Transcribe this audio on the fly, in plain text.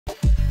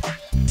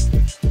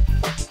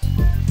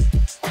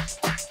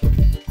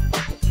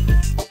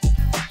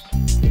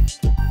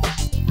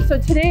So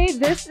today,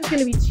 this is going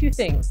to be two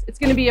things. It's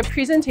going to be a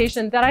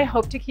presentation that I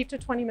hope to keep to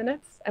 20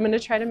 minutes. I'm going to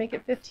try to make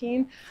it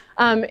 15.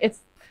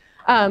 It's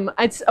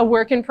a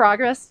work in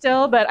progress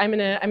still, but I'm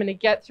going to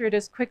get through it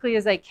as quickly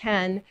as I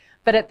can,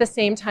 but at the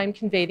same time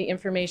convey the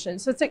information.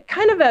 So it's a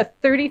kind of a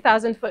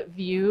 30,000-foot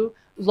view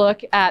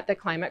look at the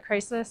climate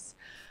crisis.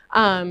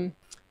 And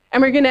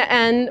we're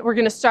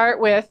going to start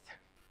with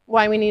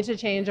why we need to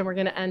change, and we're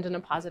going to end in a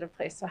positive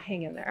place. So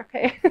hang in there,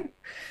 okay?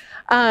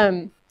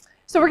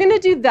 So we're going to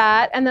do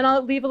that, and then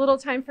I'll leave a little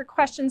time for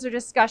questions or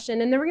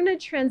discussion, and then we're going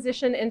to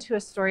transition into a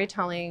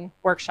storytelling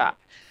workshop.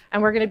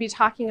 And we're going to be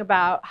talking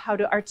about how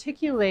to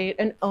articulate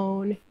and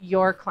own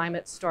your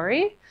climate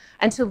story,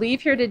 and to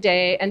leave here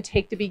today and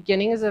take the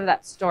beginnings of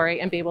that story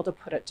and be able to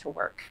put it to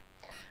work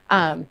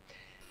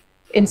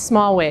in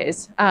small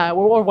ways,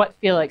 or what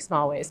feel like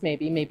small ways,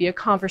 maybe a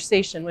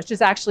conversation, which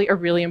is actually a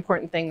really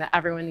important thing that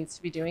everyone needs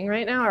to be doing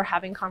right now, or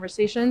having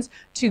conversations,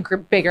 to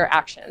bigger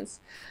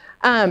actions.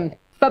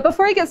 But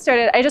before I get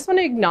started, I just want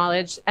to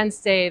acknowledge and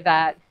say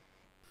that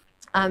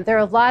there are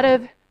a lot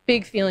of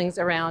big feelings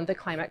around the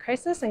climate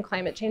crisis and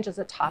climate change as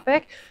a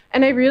topic,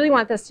 and I really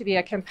want this to be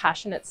a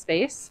compassionate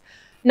space.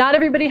 Not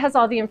everybody has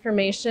all the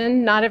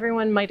information, not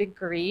everyone might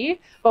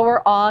agree, but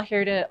we're all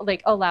here to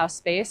allow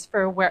space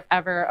for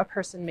wherever a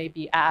person may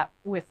be at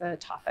with a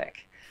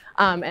topic,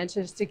 and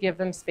just to give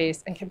them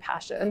space and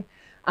compassion,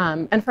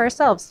 and for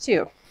ourselves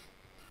too.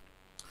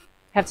 I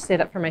have to say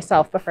that for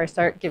myself before I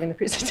start giving the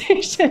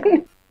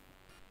presentation.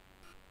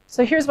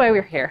 So here's why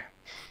we're here.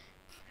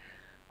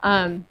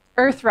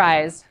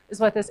 Earthrise is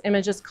what this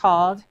image is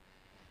called.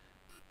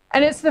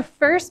 And it's the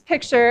first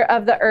picture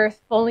of the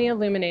Earth fully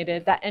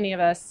illuminated that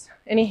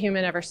any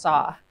human ever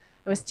saw.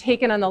 It was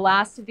taken on the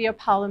last of the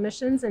Apollo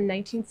missions in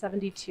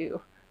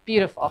 1972.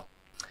 Beautiful.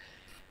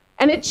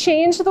 And it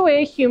changed the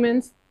way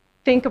humans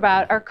think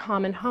about our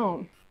common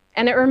home.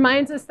 And it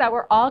reminds us that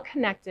we're all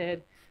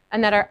connected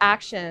and that our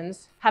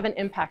actions have an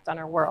impact on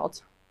our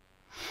world.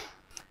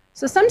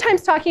 So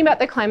sometimes talking about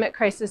the climate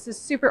crisis is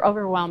super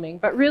overwhelming,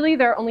 but really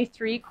there are only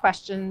three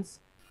questions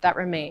that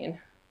remain.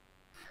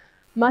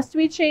 Must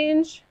we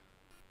change?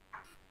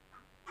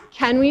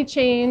 Can we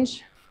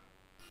change?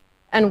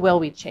 And will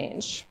we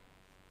change?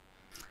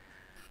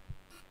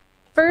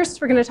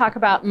 First, we're going to talk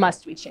about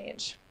must we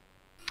change.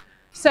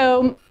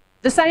 So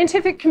the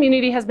scientific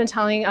community has been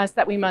telling us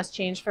that we must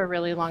change for a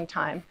really long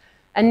time.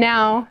 And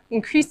now,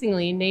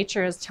 increasingly,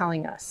 nature is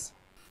telling us.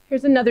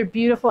 Here's another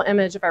beautiful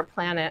image of our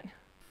planet.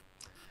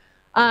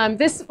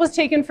 This was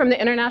taken from the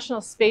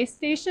International Space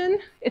Station.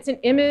 It's an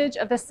image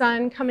of the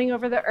sun coming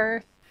over the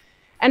Earth,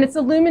 and it's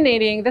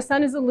illuminating, the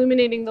sun is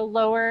illuminating the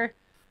lower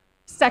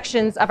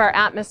sections of our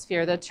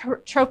atmosphere, the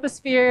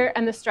troposphere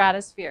and the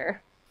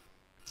stratosphere.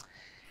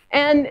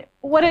 And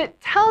what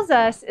it tells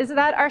us is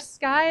that our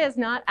sky is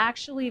not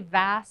actually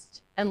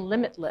vast and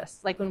limitless,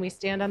 like when we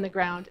stand on the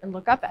ground and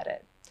look up at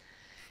it.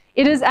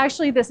 It is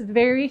actually this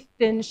very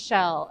thin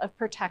shell of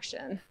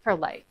protection for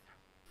life.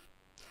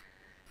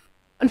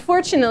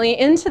 Unfortunately,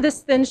 into this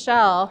thin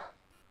shell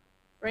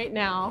right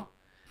now,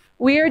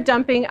 we are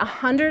dumping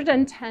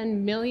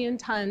 110 million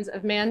tons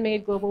of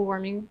man-made global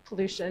warming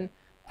pollution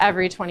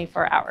every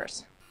 24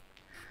 hours.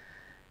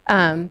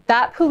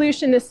 That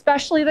pollution,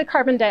 especially the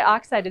carbon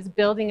dioxide, is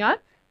building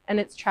up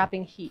and it's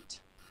trapping heat.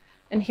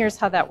 And here's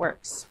how that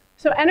works.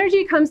 So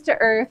energy comes to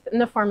Earth in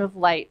the form of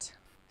light.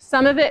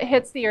 Some of it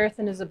hits the Earth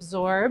and is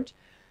absorbed.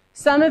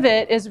 Some of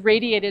it is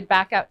radiated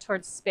back out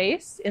towards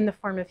space in the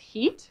form of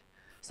heat.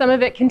 Some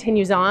of it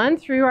continues on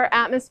through our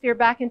atmosphere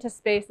back into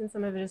space, and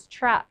some of it is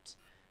trapped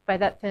by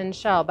that thin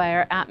shell, by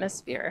our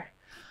atmosphere.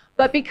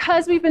 But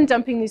because we've been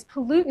dumping these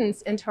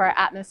pollutants into our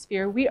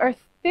atmosphere, we are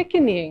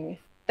thickening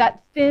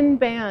that thin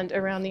band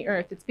around the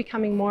Earth. It's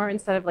becoming more,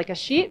 instead of like a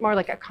sheet, more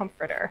like a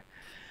comforter.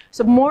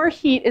 So more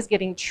heat is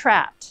getting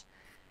trapped.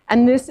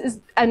 And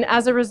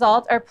as a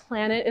result, our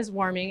planet is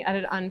warming at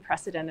an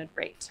unprecedented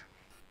rate.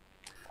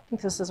 I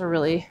think this is a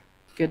really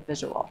good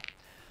visual.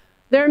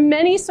 There are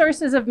many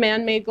sources of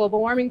man-made global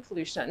warming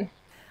pollution,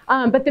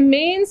 but the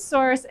main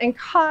source and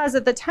cause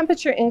of the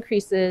temperature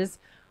increases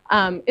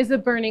is the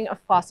burning of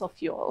fossil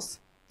fuels.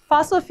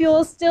 Fossil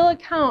fuels still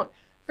account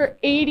for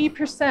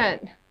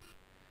 80%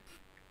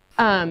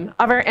 of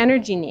our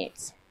energy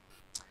needs.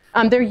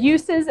 Their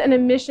uses and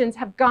emissions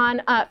have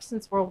gone up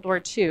since World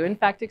War II. In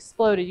fact,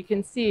 exploded. You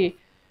can see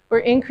we're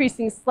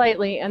increasing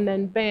slightly, and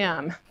then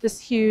bam, this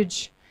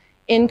huge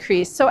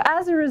increase. So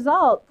as a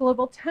result,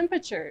 global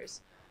temperatures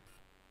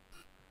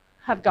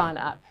have gone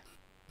up.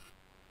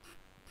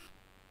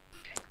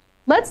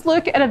 Let's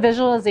look at a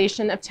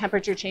visualization of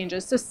temperature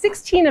changes. So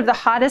 16 of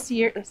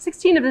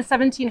the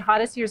 17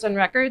 hottest years on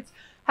records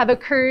have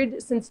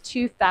occurred since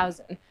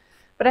 2000.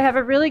 But I have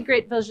a really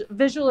great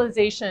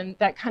visualization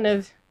that kind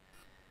of,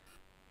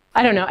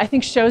 I don't know, I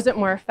think shows it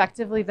more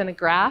effectively than a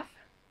graph.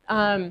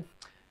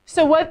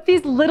 So what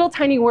these little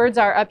tiny words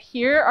are up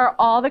here are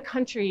all the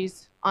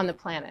countries on the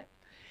planet.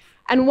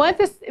 And what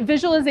this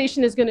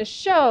visualization is going to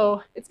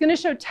show, it's going to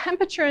show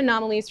temperature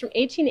anomalies from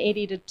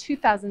 1880 to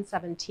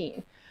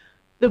 2017.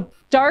 The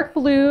dark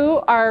blue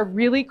are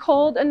really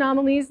cold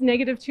anomalies,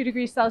 -2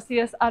 degrees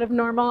Celsius out of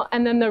normal,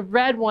 and then the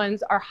red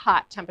ones are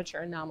hot temperature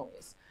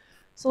anomalies.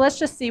 So let's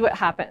just see what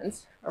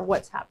happens, or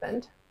what's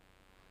happened.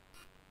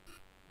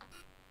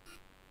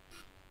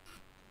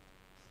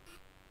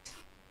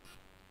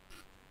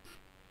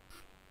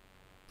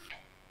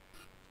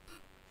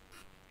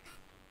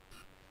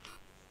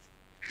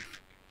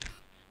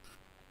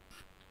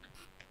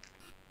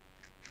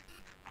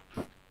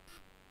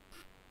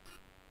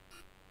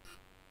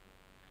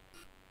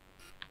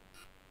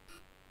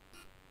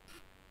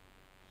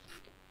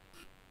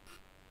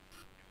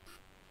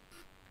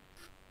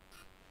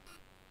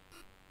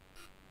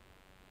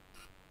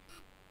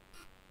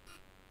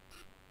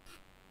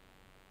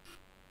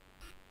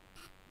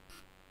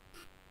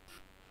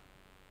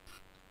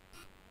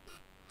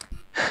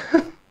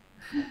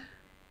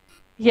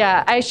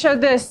 Yeah, I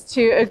showed this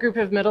to a group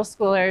of middle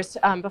schoolers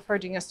before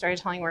doing a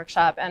storytelling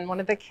workshop, and one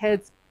of the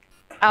kids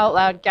out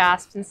loud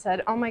gasped and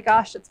said, "Oh my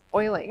gosh, it's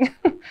boiling."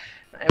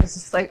 I was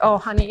just like, "Oh,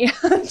 honey,"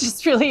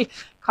 just really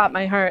caught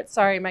my heart.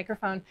 Sorry,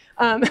 microphone.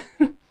 All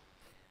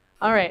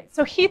right,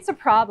 so heat's a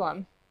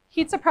problem.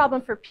 Heat's a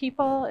problem for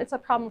people. It's a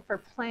problem for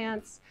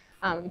plants.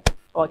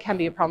 Well, it can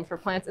be a problem for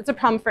plants. It's a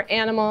problem for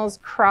animals,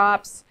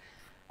 crops,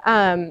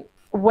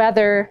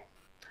 weather.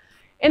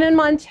 And in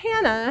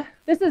Montana,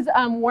 this is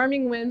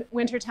warming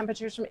winter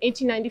temperatures from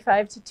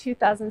 1895 to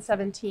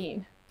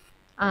 2017.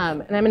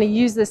 And I'm going to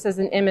use this as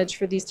an image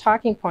for these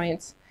talking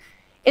points.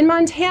 In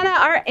Montana,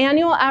 our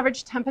annual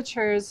average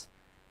temperatures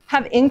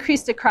have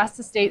increased across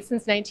the state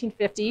since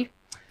 1950,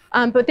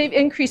 but they've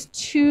increased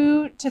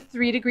 2 to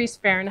 3 degrees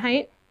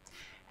Fahrenheit.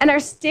 And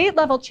our state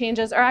level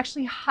changes are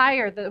actually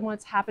higher than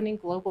what's happening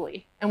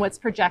globally and what's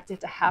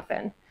projected to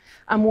happen.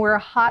 We're a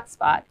hot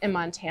spot in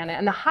Montana,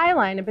 and the High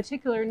Line, in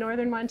particular,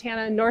 northern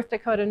Montana, North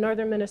Dakota,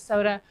 northern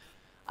Minnesota,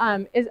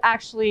 is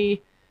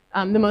actually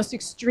the most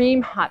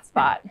extreme hot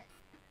spot.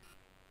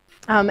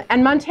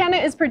 And Montana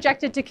is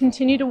projected to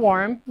continue to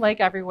warm,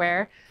 like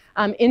everywhere,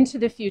 into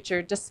the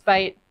future,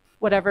 despite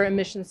whatever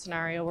emission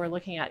scenario we're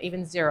looking at,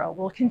 even zero.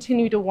 We'll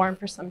continue to warm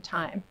for some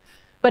time.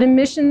 But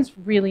emissions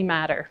really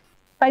matter.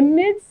 By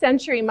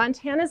mid-century,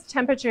 Montana's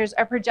temperatures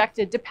are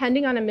projected,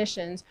 depending on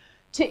emissions,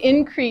 to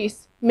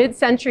increase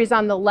mid-centuries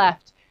on the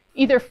left,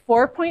 either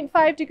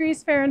 4.5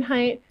 degrees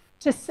Fahrenheit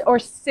or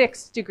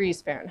 6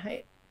 degrees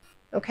Fahrenheit,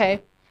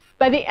 okay?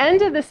 By the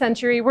end of the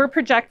century, we're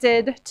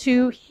projected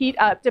to heat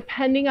up,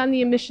 depending on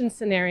the emission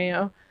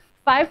scenario,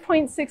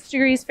 5.6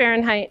 degrees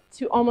Fahrenheit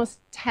to almost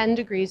 10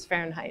 degrees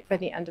Fahrenheit by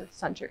the end of the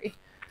century.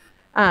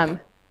 That's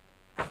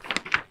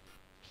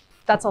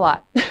a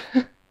lot.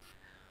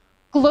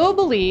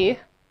 Globally,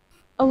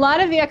 a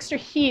lot of the extra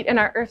heat in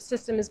our Earth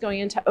system is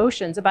going into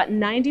oceans. About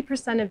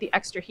 90% of the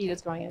extra heat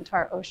is going into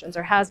our oceans,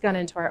 or has gone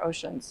into our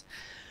oceans.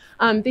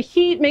 The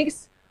heat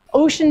makes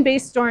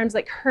ocean-based storms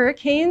like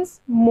hurricanes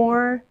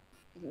more,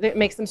 it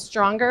makes them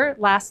stronger,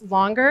 last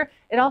longer.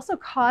 It also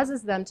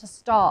causes them to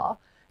stall.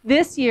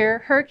 This year,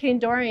 Hurricane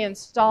Dorian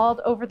stalled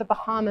over the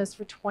Bahamas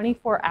for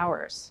 24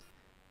 hours.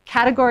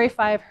 Category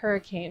 5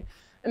 hurricane,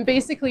 and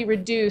basically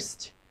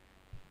reduced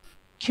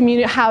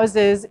community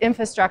houses,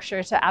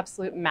 infrastructure to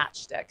absolute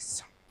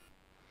matchsticks.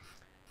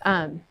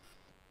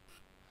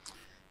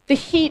 The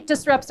heat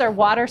disrupts our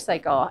water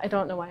cycle. I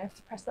don't know why I have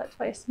to press that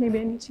twice. Maybe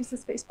I need to use the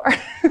space bar.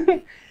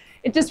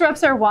 It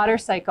disrupts our water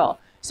cycle.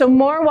 So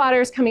more water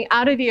is coming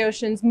out of the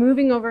oceans,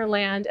 moving over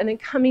land, and then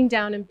coming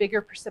down in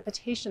bigger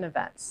precipitation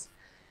events.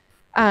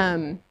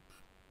 When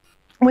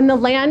the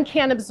land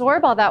can't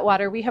absorb all that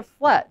water, we have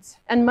floods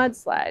and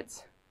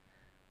mudslides.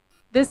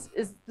 This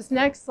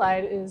next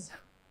slide is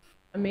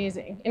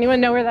amazing. Anyone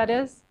know where that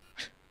is?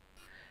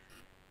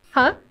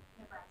 Huh?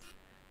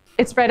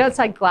 It's right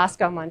outside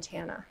Glasgow,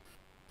 Montana.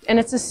 And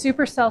it's a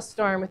supercell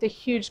storm with a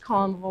huge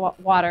column of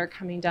water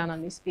coming down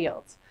on these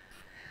fields.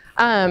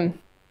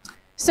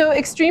 So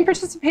extreme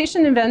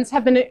precipitation events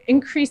have been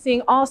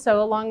increasing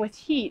also along with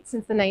heat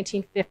since the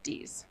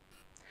 1950s.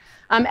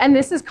 And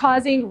this is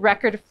causing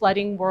record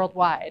flooding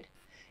worldwide.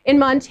 In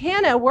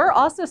Montana, we're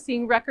also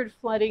seeing record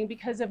flooding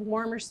because of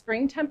warmer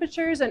spring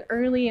temperatures and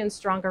early and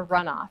stronger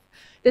runoff.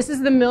 This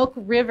is the Milk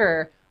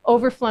River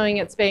overflowing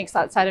its banks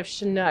outside of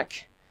Chinook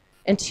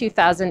in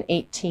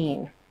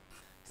 2018.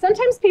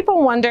 Sometimes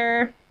people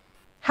wonder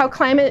how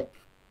climate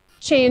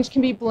change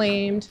can be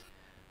blamed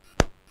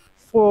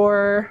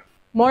for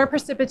more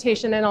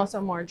precipitation and also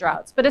more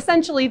droughts. But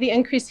essentially, the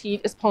increased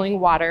heat is pulling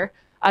water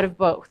out of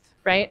both,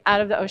 right?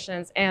 Out of the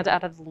oceans and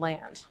out of the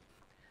land.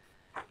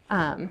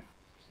 And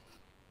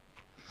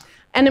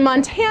in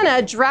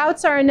Montana,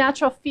 droughts are a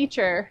natural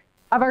feature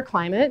of our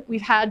climate.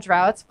 We've had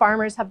droughts,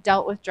 farmers have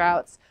dealt with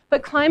droughts,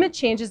 but climate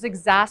change is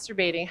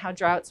exacerbating how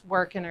droughts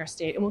work in our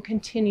state and will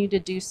continue to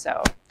do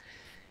so.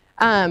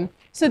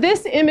 So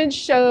this image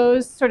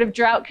shows sort of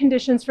drought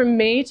conditions from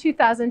May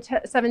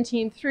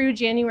 2017 through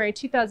January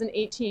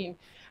 2018.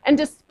 And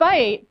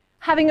despite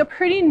having a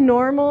pretty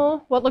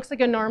normal, what looks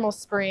like a normal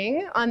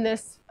spring on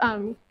this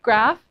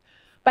graph,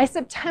 by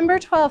September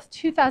 12th,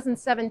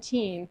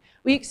 2017,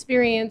 we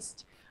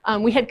experienced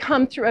We had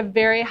come through a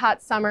very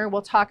hot summer.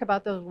 We'll talk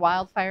about those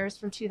wildfires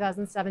from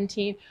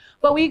 2017.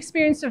 But we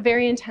experienced a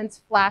very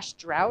intense flash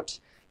drought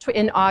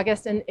in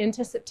August and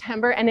into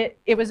September. And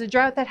it was a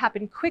drought that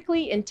happened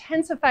quickly,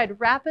 intensified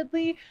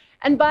rapidly.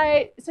 And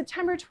by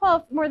September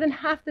 12th, more than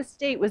half the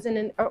state was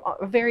in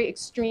a very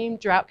extreme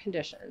drought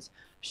conditions.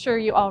 I'm sure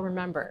you all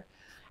remember.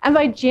 And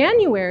by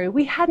January,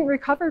 we hadn't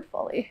recovered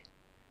fully,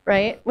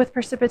 right, with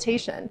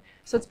precipitation.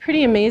 So it's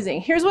pretty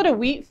amazing. Here's what a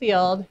wheat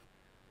field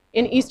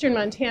in eastern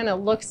Montana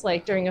looks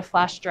like during a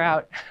flash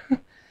drought.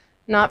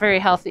 Not very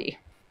healthy.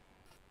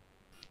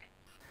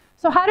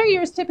 So hotter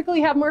years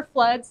typically have more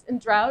floods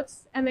and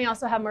droughts, and they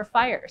also have more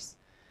fires.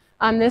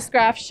 This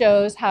graph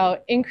shows how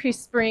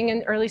increased spring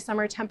and early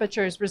summer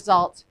temperatures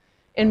result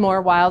in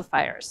more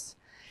wildfires.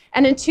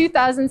 And in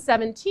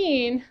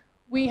 2017,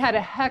 we had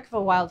a heck of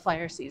a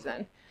wildfire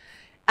season.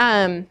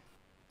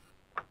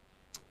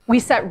 We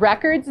set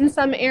records in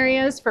some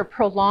areas for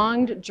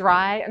prolonged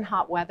dry and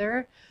hot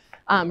weather.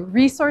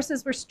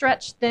 Resources were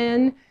stretched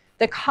thin.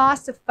 The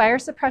cost of fire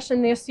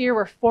suppression this year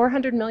were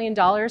 $400 million,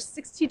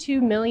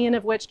 $62 million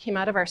of which came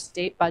out of our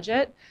state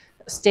budget,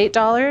 state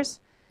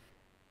dollars.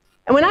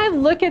 And when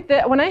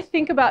I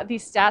think about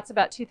these stats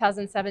about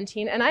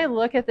 2017, and I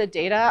look at the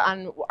data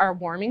on our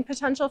warming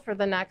potential for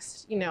the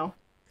next,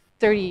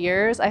 30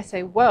 years, I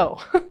say, whoa.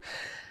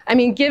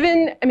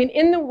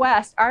 in the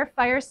West, our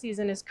fire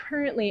season is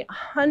currently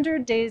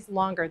 100 days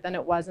longer than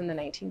it was in the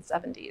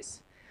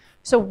 1970s.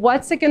 So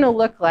what's it going to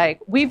look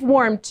like? We've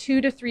warmed 2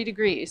 to 3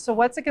 degrees. So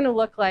what's it going to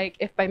look like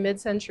if by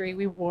mid-century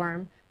we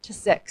warm to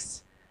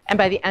 6, and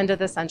by the end of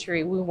the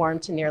century we warm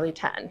to nearly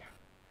 10?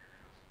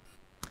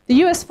 The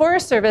U.S.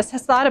 Forest Service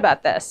has thought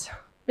about this,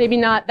 maybe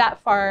not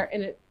that far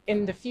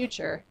in the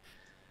future,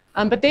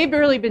 but they've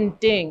really been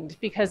dinged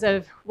because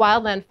of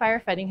wildland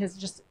firefighting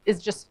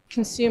is just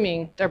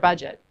consuming their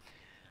budget.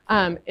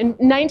 In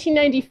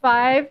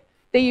 1995,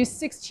 they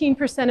used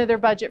 16% of their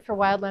budget for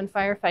wildland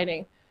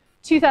firefighting.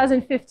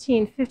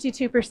 2015,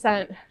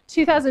 52%.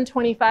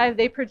 2025,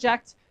 they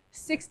project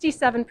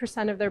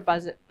 67% of their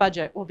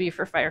budget will be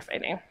for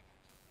firefighting.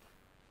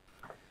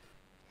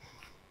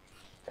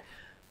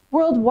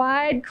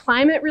 Worldwide,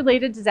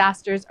 climate-related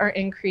disasters are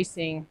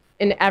increasing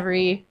in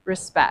every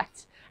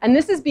respect. And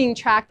this is being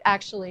tracked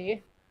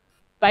actually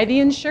by the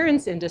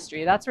insurance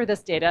industry. That's where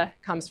this data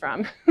comes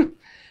from.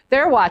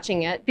 They're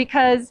watching it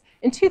because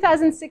in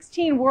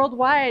 2016,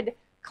 worldwide,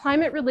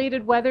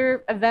 climate-related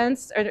weather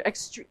events or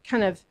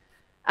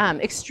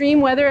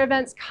extreme weather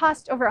events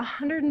cost over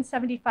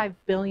 $175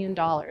 billion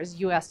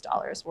US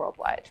dollars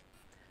worldwide.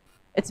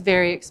 It's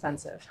very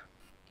expensive.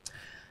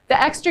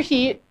 The extra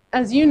heat,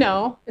 as you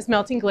know, is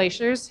melting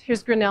glaciers.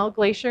 Here's Grinnell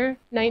Glacier,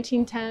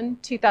 1910,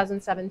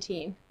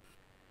 2017.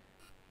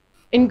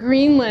 In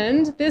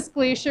Greenland, this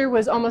glacier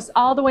was almost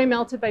all the way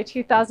melted by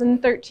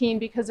 2013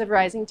 because of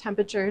rising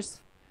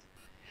temperatures.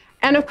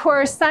 And of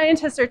course,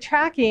 scientists are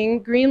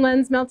tracking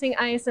Greenland's melting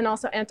ice and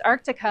also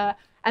Antarctica,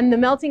 and the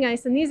melting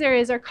ice in these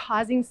areas are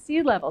causing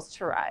sea levels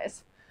to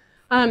rise.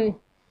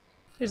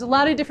 There's a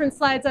lot of different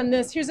slides on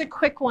this. Here's a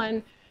quick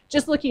one,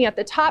 just looking at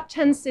the top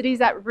 10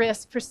 cities at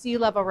risk for sea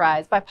level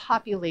rise by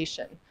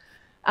population.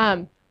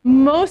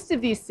 Most of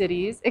these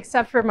cities,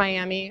 except for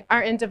Miami,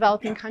 are in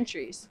developing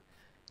countries.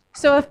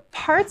 So if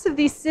parts of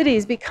these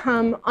cities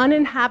become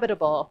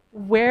uninhabitable,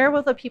 where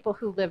will the people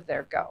who live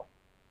there go?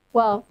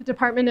 Well, the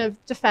Department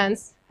of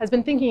Defense has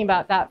been thinking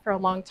about that for a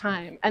long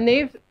time, and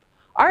they've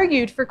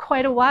argued for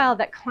quite a while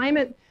that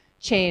climate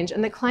change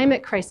and the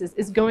climate crisis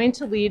is going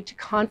to lead to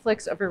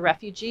conflicts over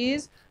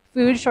refugees,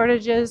 food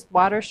shortages,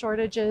 water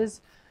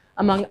shortages,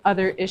 among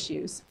other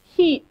issues.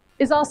 Heat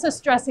is also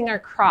stressing our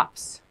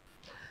crops.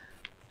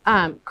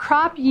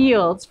 Crop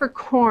yields for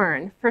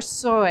corn, for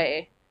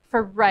soy,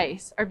 for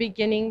rice are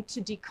beginning to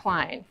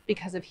decline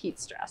because of heat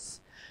stress.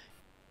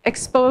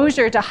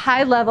 Exposure to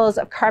high levels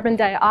of carbon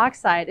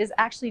dioxide is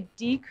actually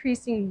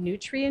decreasing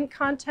nutrient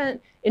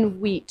content in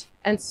wheat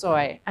and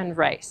soy and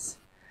rice.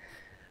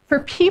 For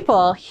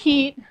people,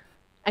 heat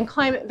and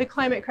the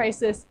climate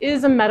crisis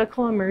is a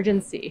medical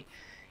emergency.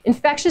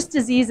 Infectious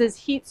diseases,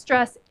 heat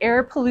stress,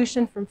 air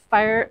pollution from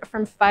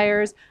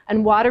fires,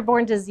 and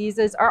waterborne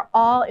diseases are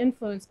all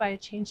influenced by a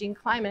changing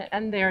climate,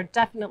 and they are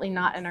definitely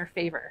not in our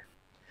favor.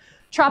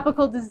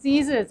 Tropical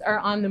diseases are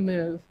on the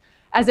move.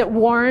 As it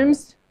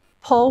warms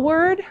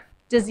poleward,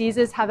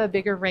 diseases have a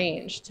bigger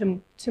range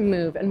to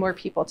move and more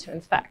people to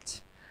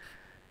infect.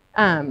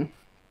 Along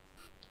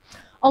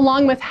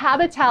with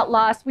habitat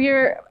loss,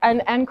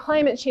 and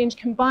climate change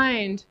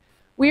combined,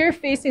 we're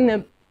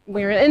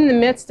in the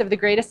midst of the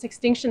greatest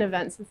extinction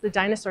event since the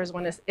dinosaurs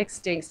went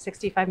extinct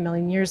 65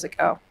 million years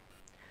ago.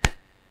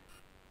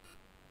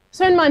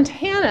 So in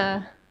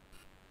Montana,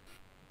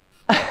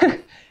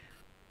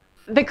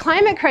 the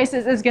climate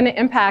crisis is going to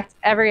impact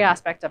every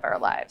aspect of our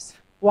lives: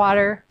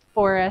 water,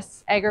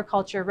 forests,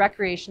 agriculture,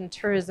 recreation,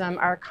 tourism,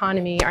 our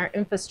economy, our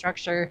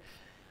infrastructure,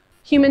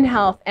 human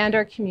health, and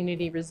our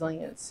community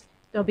resilience.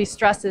 There'll be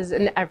stresses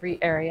in every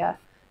area.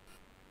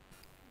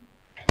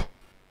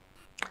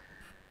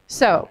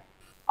 So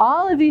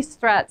all of these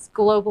threats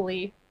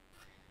globally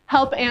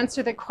help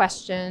answer the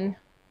question,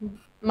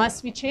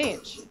 must we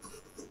change?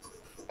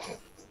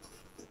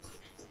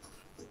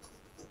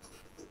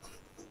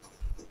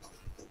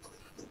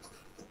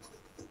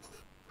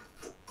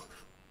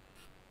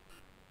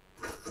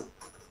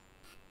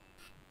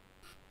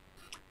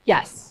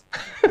 Yes.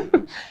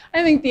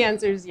 I think the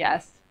answer is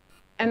yes.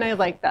 And I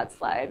like that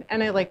slide.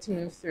 And I like to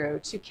move through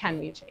to can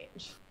we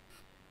change?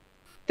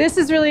 This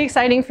is really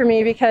exciting for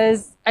me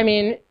because, I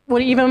mean,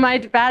 even my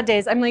bad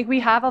days, I'm like, we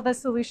have all the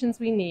solutions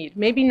we need.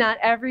 Maybe not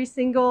every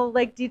single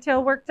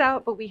detail worked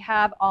out, but we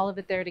have all of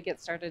it there to get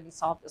started and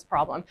solve this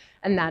problem.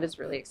 And that is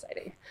really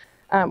exciting.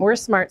 We're a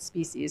smart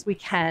species. We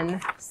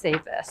can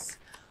save this.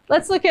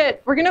 Let's look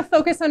at, we're going to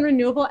focus on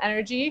renewable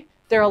energy.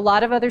 There are a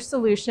lot of other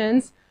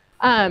solutions.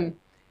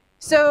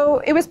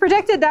 So it was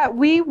predicted that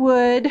we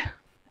would,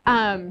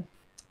 in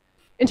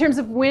terms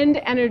of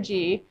wind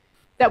energy,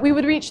 that we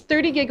would reach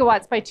 30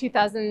 gigawatts by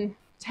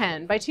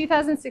 2010. By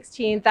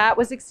 2016, that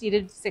was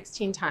exceeded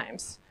 16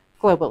 times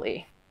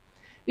globally.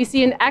 We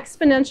see an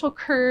exponential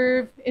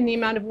curve in the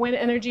amount of wind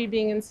energy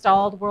being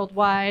installed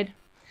worldwide.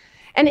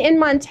 And in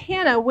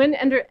Montana, wind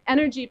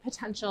energy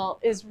potential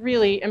is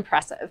really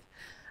impressive.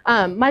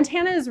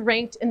 Montana is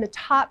ranked in the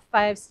top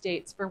 5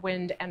 states for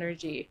wind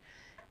energy.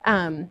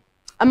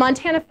 A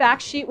Montana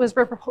fact sheet was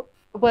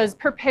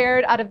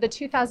prepared out of the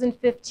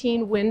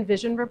 2015 Wind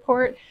Vision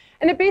Report.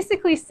 And it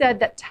basically said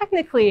that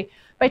technically,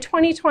 by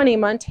 2020,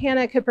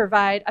 Montana could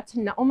provide up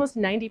to almost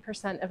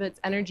 90% of its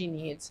energy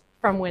needs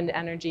from wind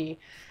energy.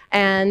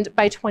 And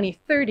by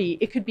 2030,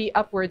 it could be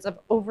upwards of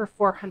over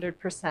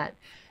 400%.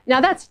 Now,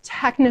 that's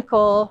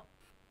technical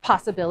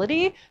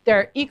possibility. There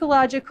are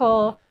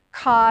ecological,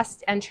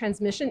 cost, and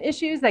transmission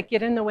issues that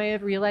get in the way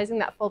of realizing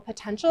that full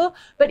potential.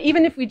 But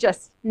even if we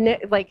just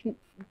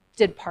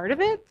did part of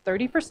it,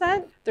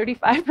 30%,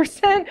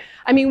 35%.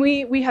 I mean,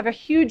 we have a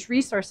huge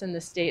resource in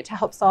the state to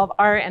help solve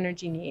our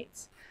energy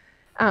needs.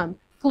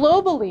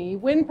 Globally,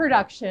 wind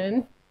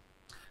production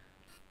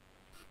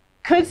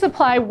could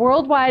supply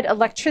worldwide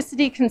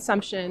electricity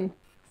consumption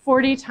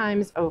 40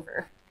 times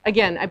over.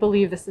 Again, I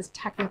believe this is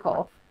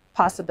technical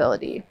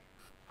possibility.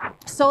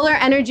 Solar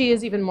energy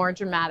is even more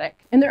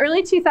dramatic. In the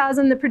early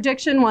 2000s, the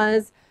prediction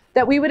was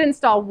that we would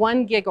install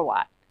 1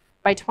 gigawatt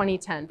by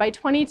 2010. By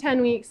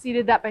 2010, we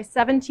exceeded that by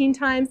 17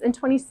 times, and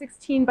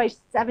 2016 by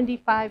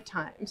 75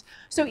 times.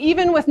 So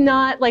even with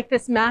not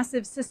this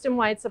massive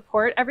system-wide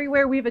support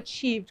everywhere, we've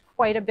achieved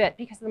quite a bit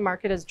because the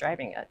market is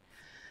driving it.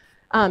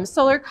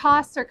 Solar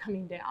costs are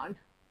coming down.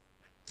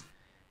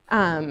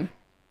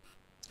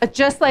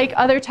 Just like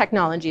other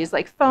technologies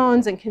like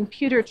phones and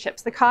computer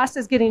chips, the cost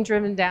is getting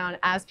driven down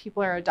as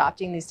people are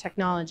adopting these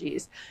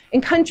technologies. In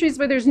countries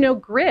where there's no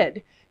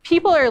grid,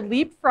 people are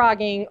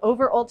leapfrogging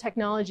over old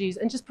technologies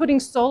and just putting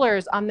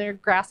solars on their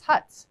grass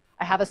huts.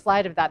 I have a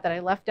slide of that I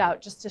left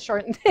out just to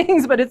shorten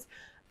things, but it's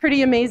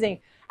pretty amazing.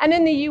 And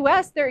in the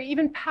US, there are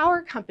even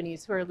power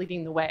companies who are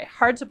leading the way.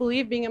 Hard to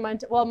believe being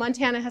well,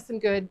 Montana has some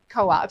good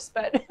co-ops,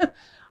 but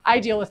I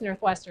deal with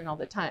Northwestern all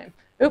the time.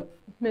 Oop,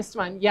 missed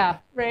one, yeah,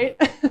 right?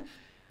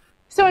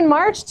 So in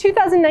March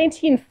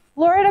 2019,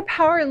 Florida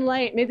Power and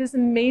Light made this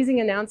amazing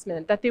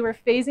announcement that they were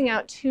phasing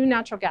out 2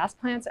 natural gas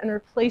plants and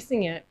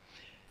replacing it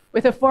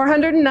with a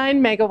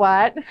 409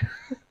 megawatt,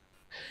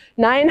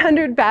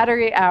 900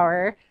 battery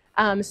hour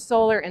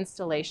solar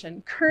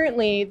installation.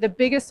 Currently, the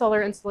biggest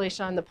solar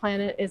installation on the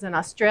planet is in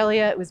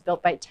Australia. It was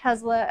built by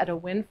Tesla at a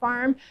wind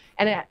farm,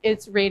 and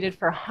it's rated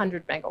for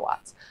 100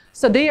 megawatts.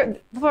 So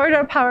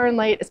Florida Power and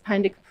Light is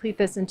planning to complete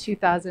this in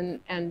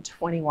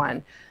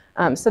 2021.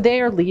 So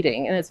they are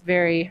leading, and it's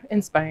very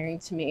inspiring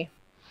to me.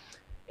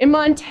 In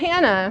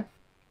Montana,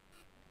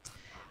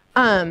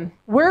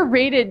 we're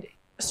rated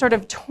sort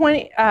of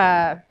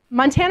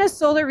Montana's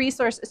solar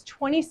resource is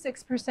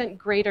 26%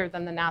 greater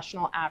than the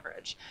national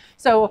average.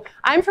 So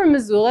I'm from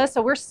Missoula,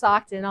 so we're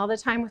socked in all the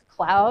time with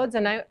clouds.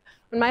 And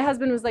when my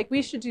husband was like,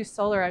 we should do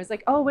solar, I was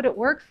like, oh, would it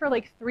work for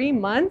 3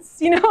 months?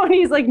 And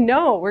he's like,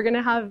 no, we're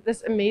gonna have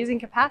this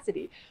amazing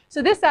capacity.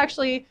 So this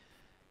actually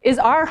is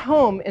our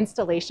home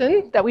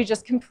installation that we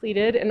just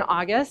completed in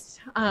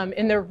August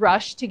in the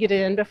rush to get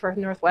in before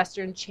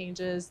Northwestern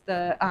changes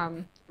the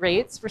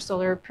rates for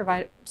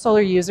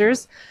solar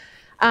users.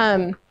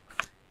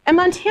 And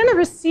Montana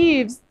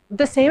receives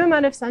the same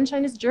amount of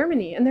sunshine as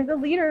Germany, and they're the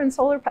leader in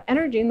solar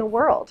energy in the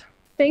world.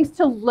 Thanks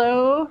to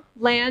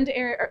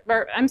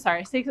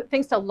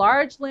thanks to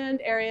large land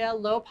area,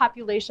 low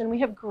population, we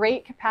have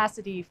great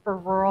capacity for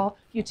rural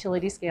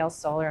utility scale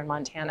solar in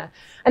Montana.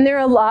 And there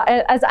are a lot,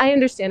 as I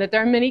understand it,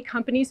 there are many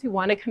companies who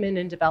want to come in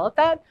and develop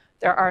that.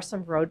 There are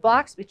some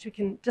roadblocks, which we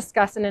can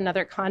discuss in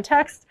another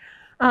context.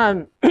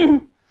 But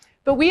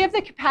we have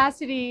the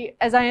capacity,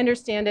 as I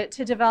understand it,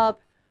 to develop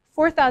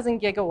 4,000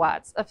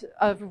 gigawatts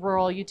of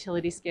rural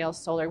utility scale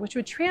solar, which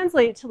would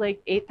translate to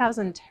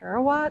 8,000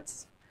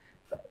 terawatts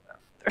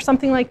or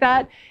something like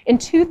that. In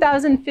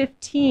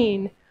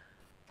 2015,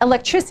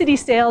 electricity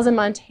sales in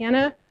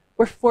Montana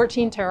were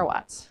 14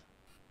 terawatts.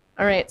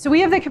 All right, so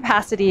we have the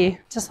capacity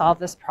to solve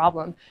this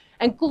problem.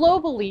 And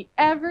globally,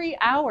 every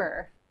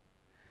hour,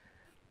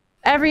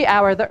 Every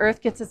hour, the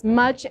Earth gets as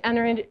much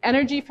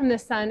energy from the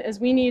sun as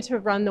we need to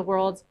run the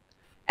world's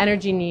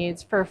energy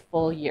needs for a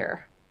full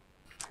year,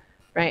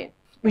 right?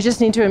 We just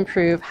need to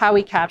improve how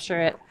we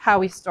capture it, how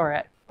we store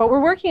it. But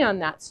we're working on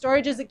that.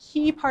 Storage is a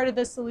key part of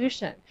the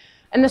solution.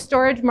 And the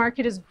storage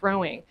market is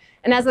growing.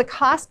 And as the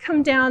costs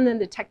come down and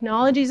the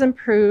technologies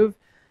improve,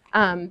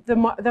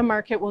 the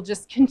market will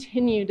just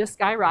continue to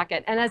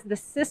skyrocket. And as the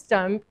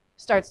system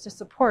starts to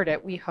support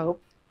it, we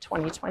hope,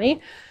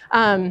 2020,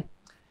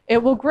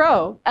 it will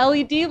grow.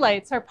 LED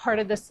lights are part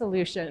of the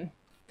solution.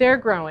 They're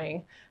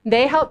growing.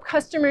 They help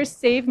customers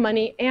save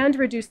money and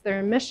reduce their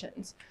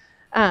emissions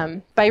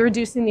by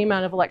reducing the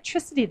amount of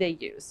electricity they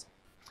use.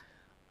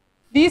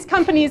 These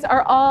companies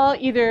are all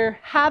either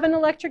have an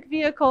electric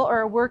vehicle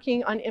or are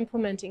working on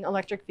implementing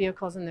electric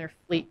vehicles in their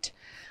fleet.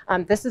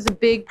 This is a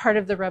big part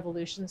of the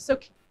revolution. So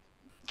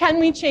can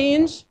we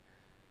change?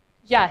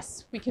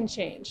 Yes, we can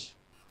change.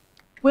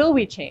 Will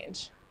we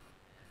change?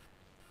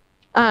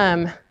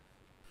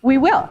 We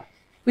will.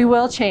 We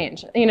will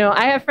change. You know,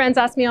 I have friends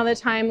ask me all the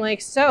time, like,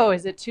 so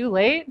is it too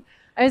late?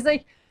 I was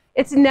like,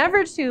 it's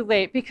never too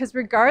late, because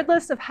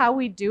regardless of how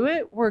we do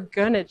it, we're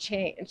gonna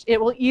change. It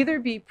will either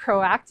be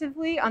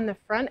proactively on the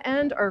front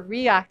end or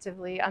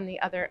reactively on the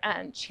other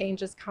end.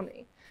 Change is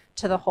coming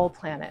to the whole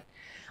planet.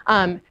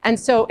 And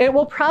so it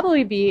will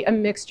probably be a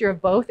mixture of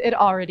both. It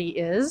already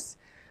is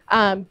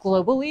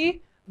globally,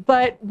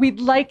 but we'd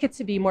like it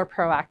to be more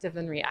proactive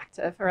than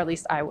reactive, or at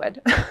least I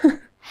would.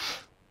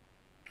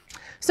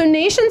 So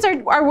nations are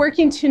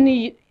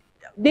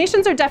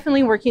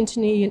definitely working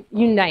to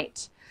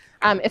unite.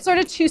 It's sort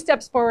of 2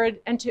 steps forward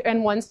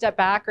and 1 step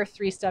back, or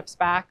 3 steps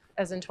back,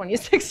 as in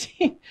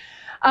 2016.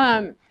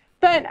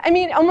 But I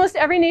mean, almost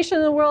every nation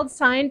in the world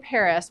signed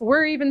Paris.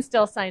 We're even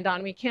still signed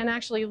on. We can't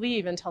actually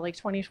leave until like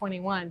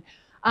 2021.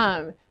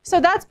 So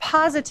that's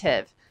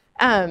positive.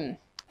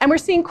 And we're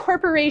seeing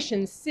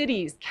corporations,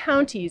 cities,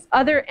 counties,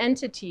 other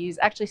entities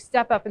actually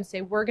step up and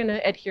say, we're going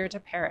to adhere to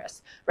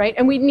Paris, right?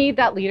 And we need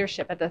that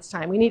leadership at this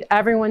time. We need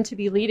everyone to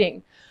be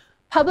leading.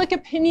 Public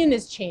opinion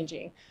is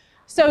changing.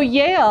 So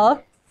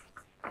Yale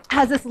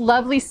has this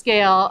lovely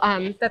scale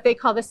that they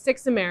call the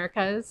 6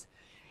 Americas.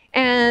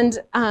 And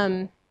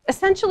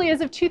essentially,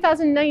 as of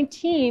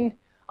 2019,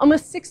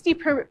 almost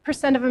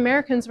 60% of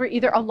Americans were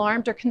either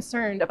alarmed or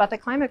concerned about the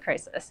climate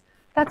crisis.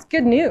 That's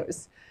good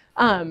news.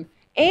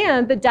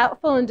 And the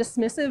doubtful and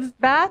dismissive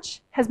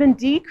batch has been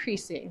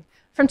decreasing.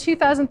 From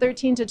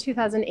 2013 to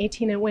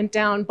 2018, it went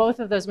down, both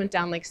of those went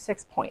down like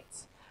 6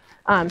 points.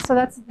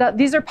 So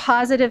these are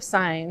positive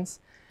signs.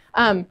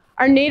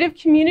 Our Native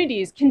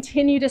communities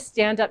continue to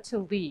stand up to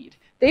lead.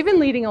 They've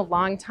been leading a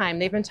long time.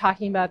 They've been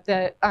talking about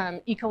the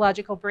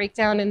ecological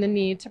breakdown and the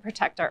need to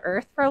protect our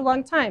Earth for a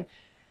long time.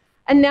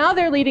 And now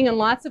they're leading in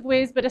lots of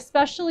ways, but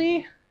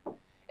especially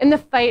in the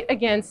fight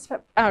against,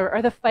 or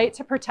the fight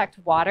to protect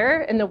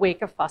water in the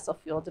wake of fossil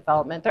fuel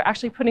development. They're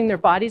actually putting their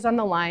bodies on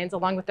the lines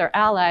along with their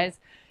allies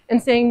and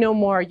saying, no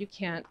more, you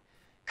can't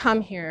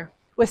come here,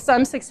 with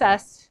some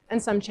success and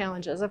some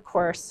challenges, of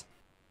course.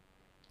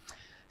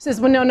 This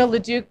is Winona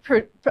Leduc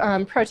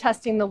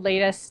protesting the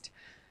latest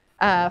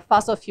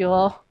fossil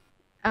fuel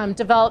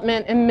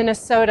development in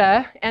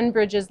Minnesota,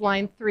 Enbridge's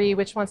Line 3,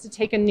 which wants to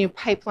take a new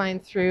pipeline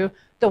through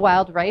the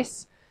wild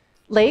rice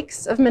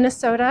lakes of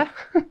Minnesota.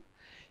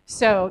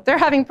 So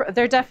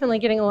they're definitely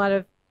getting a lot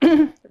of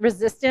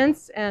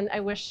resistance, and I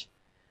wish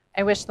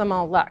them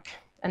all luck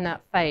in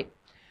that fight.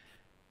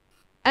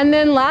 And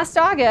then last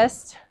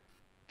August,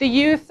 the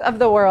youth of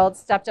the world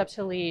stepped up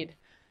to lead.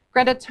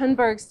 Greta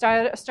Thunberg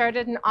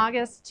started in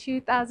August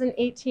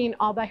 2018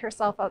 all by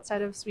herself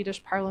outside of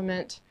Swedish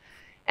Parliament.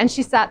 And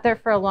she sat there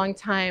for a long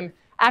time.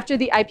 After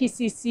the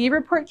IPCC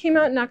report came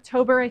out in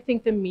October, I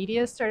think the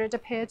media started to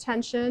pay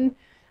attention.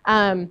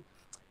 And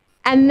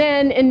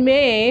then in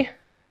May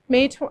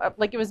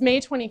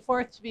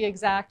 24th to be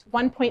exact,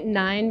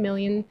 1.9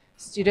 million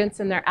students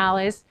and their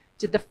allies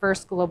did the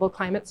first global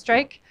climate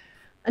strike.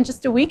 And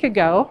just a week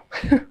ago,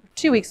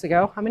 2 weeks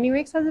ago, how many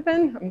weeks has it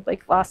been? I'm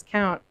like lost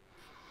count.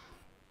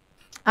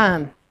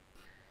 Well,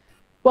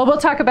 we'll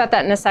talk about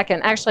that in a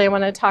second. Actually, I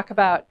want to talk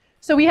about,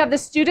 so we have the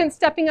students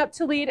stepping up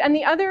to lead, and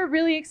the other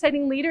really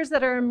exciting leaders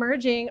that are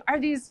emerging are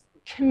these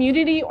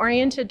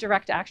community-oriented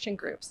direct action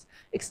groups.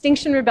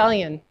 Extinction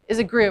Rebellion is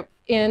a group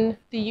in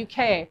the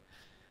UK.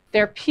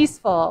 They're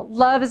peaceful,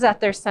 love is at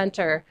their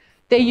center.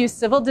 They use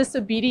civil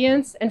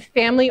disobedience and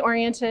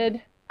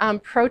family-oriented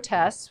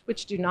protests,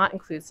 which do not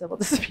include civil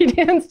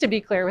disobedience, to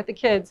be clear with the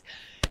kids,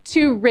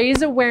 to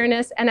raise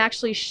awareness and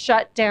actually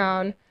shut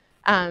down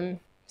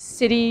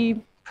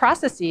city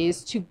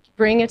processes to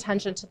bring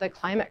attention to the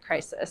climate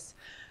crisis.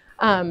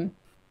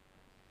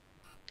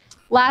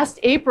 Last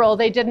April,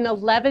 they did an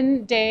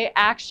 11-day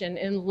action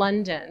in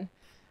London.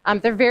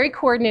 They're very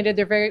coordinated,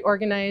 they're very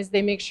organized.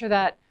 They make sure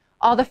that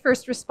all the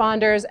first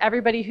responders,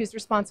 everybody who's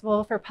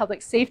responsible for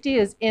public safety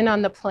is in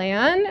on the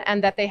plan,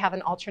 and that they have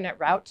an alternate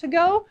route to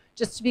go,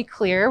 just to be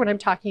clear when I'm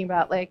talking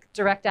about like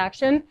direct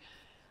action.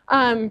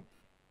 And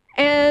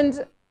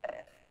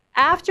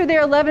after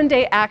their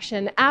 11-day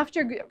action,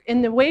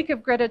 in the wake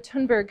of Greta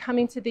Thunberg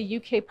coming to the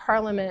UK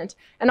Parliament,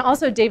 and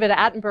also David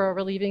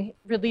Attenborough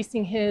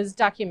releasing his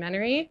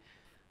documentary,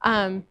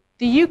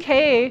 the UK,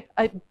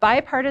 a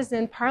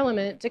bipartisan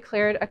parliament,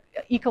 declared an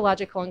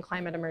ecological and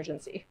climate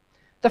emergency.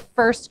 The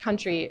first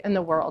country in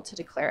the world to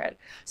declare it.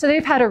 So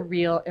they've had a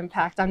real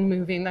impact on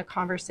moving the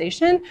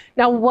conversation.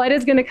 Now, what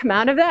is going to come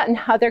out of that and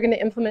how they're going to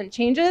implement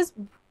changes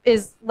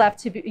is left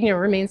to be,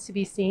 remains to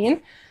be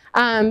seen.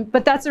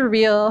 But that's a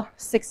real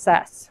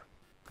success.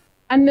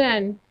 And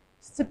then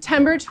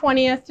September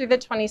 20th through the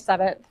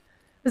 27th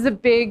was a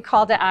big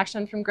call to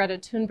action from Greta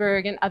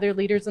Thunberg and other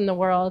leaders in the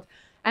world.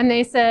 And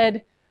they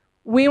said,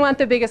 we want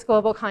the biggest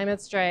global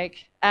climate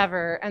strike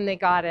ever, and they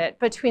got it.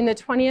 Between the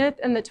 20th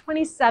and the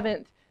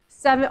 27th,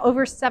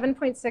 over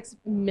 7.6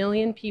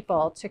 million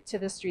people took to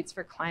the streets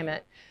for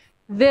climate.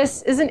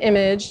 This is an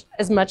image,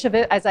 as much of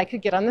it as I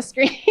could get on the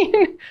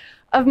screen,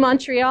 of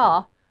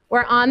Montreal,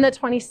 where on the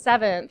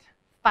 27th,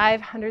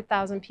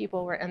 500,000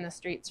 people were in the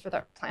streets for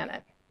the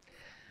planet.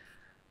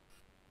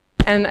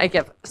 And I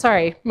give,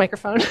 sorry,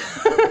 microphone.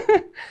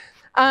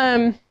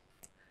 And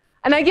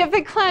I give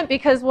the clap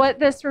because what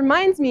this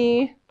reminds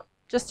me,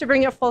 just to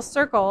bring it full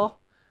circle,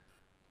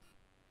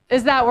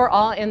 is that we're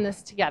all in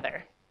this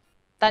together.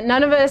 That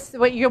none of us,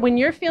 when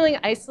you're feeling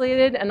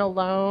isolated and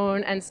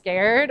alone and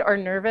scared or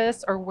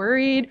nervous or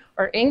worried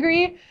or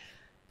angry,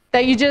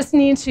 that you just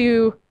need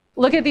to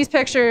look at these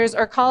pictures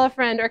or call a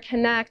friend or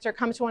connect or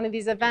come to one of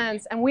these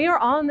events. And we are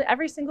all,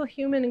 every single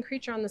human and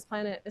creature on this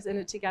planet is in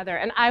it together.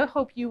 And I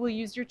hope you will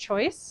use your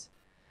choice,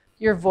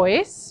 your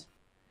voice,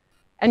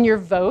 and your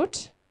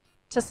vote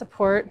to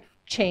support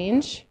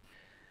change.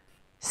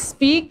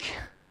 Speak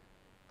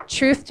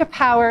truth to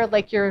power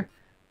like your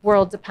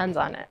world depends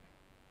on it.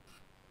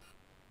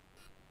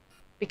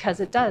 Because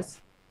it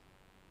does.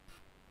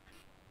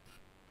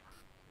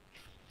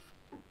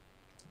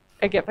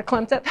 I get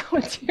verklempt at that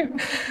one too.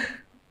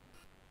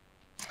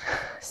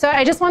 So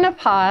I just want to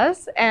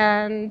pause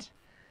and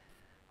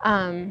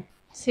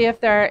see if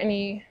there are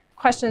any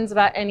questions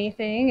about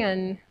anything,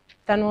 and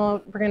then we're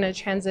going to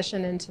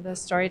transition into the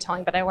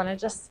storytelling. But I want to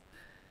just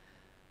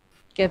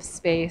give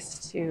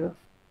space to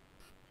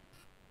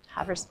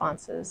have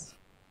responses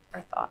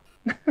or thought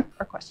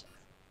or questions.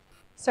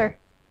 Sir.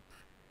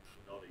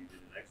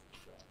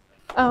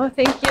 Oh,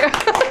 thank you.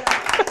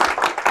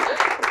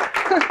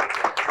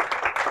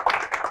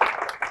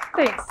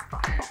 Thanks.